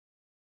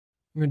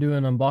I'm gonna do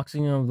an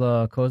unboxing of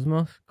the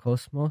Cosmos,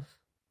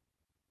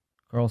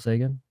 Carl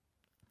Sagan.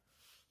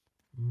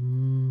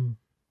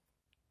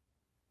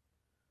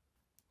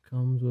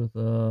 Comes with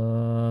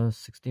a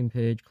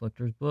 16-page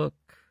collector's book,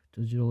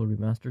 digital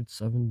remastered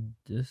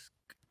 7-disc.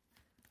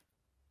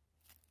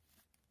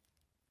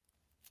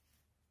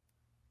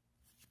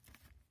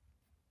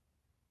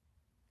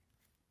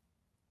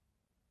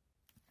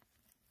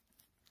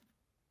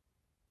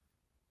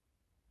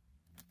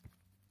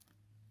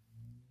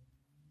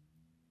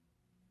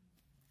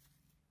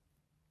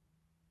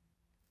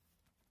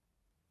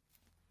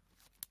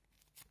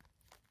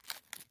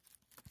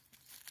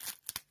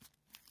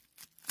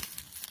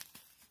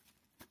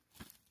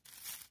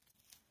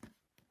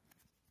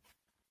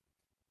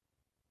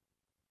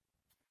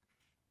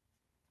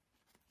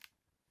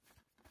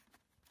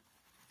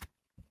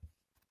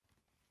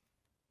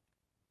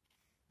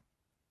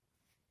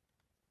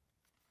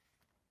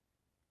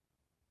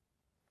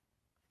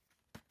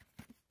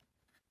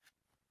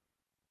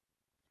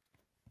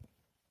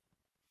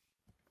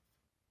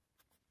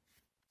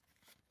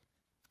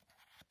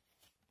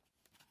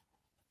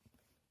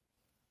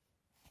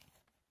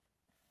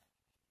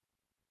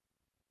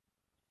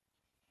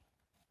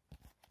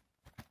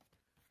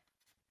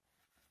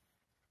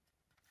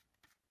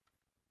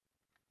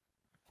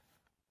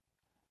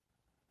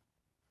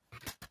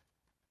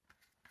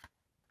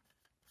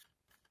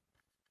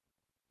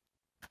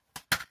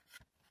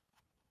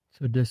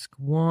 So disc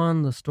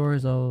 1, the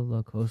stories of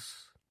the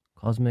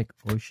cosmic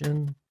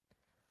ocean.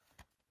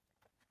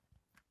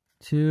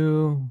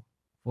 2,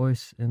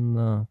 voice in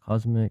the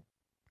cosmic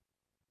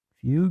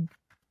fugue.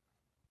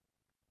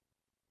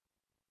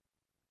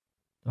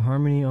 The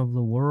harmony of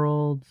the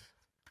world.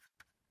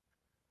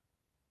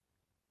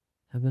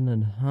 Heaven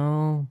and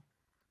hell.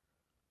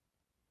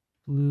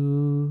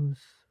 Blues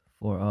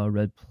for a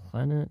red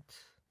planet.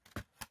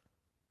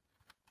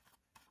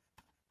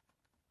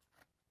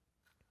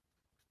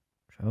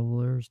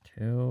 Traveler's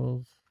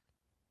Tales.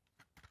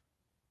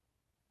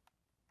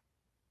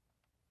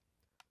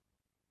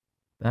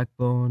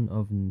 Backbone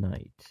of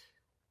Night.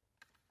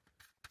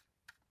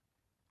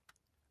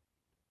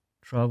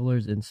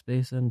 Travelers in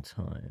Space and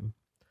Time.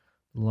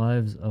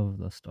 Lives of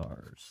the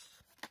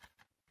Stars.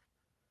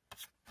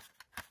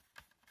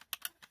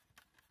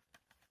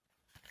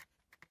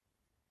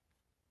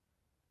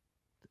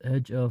 The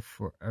Edge of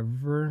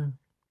Forever.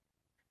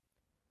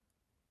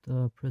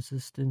 The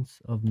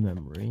Persistence of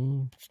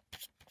Memory.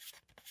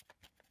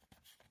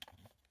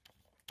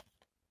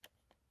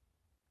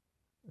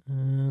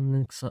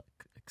 And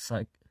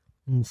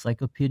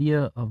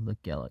Encyclopedia of the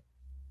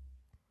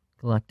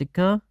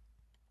Galactica.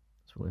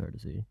 It's really hard to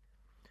see.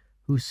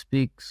 Who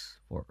Speaks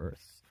for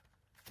Earth?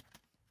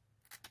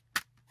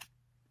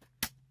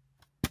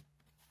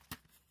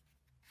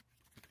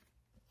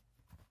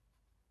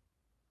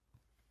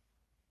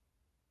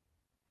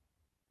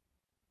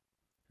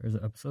 Here's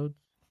the episodes.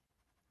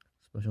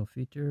 Special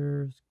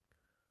features.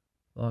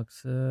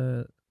 Box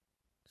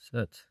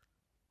set.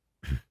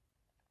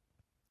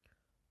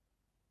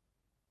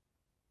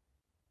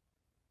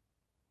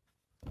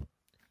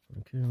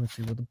 Okay, let's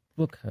see what the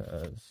book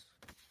has.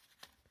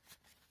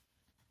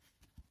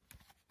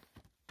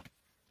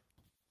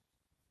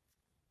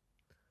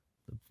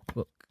 The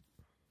book.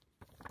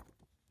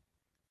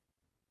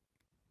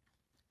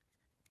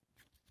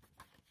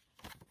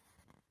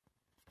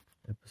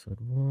 Episode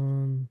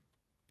 1.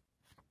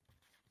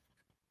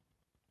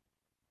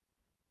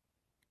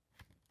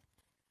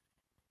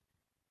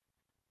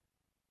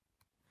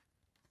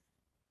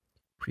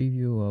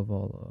 Preview of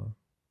all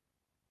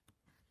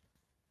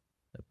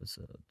the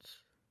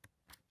episodes.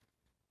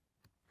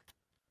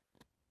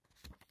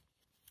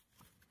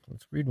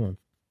 Let's read one.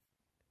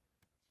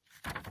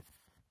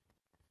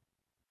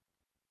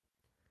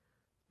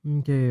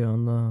 Okay,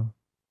 on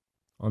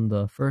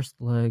the first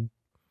leg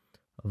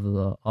of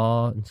the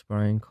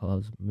awe-inspiring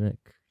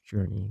cosmic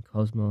journey,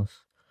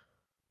 Cosmos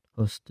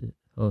host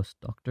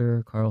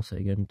Dr. Carl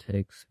Sagan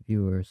takes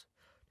viewers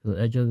to the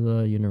edge of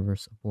the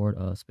universe aboard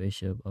a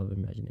spaceship of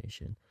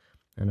imagination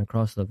and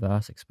across the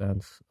vast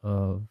expanse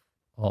of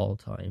all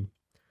time.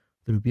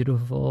 Through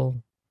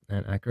beautiful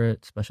and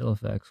accurate special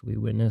effects, we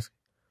witness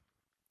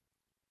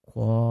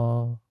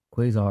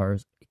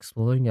quasars,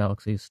 exploding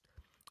galaxies,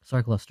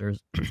 star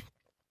clusters,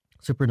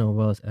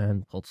 supernovas,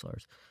 and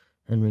pulsars,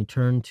 and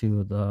return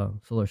to the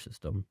solar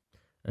system.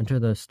 Enter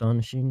the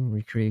astonishing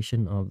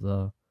recreation of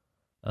the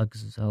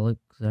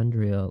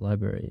Alexandria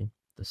Library,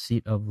 the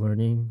seat of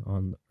learning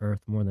on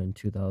Earth more than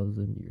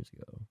 2,000 years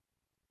ago.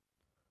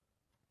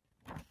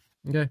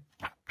 Okay.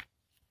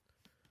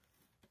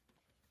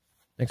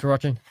 Thanks for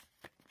watching.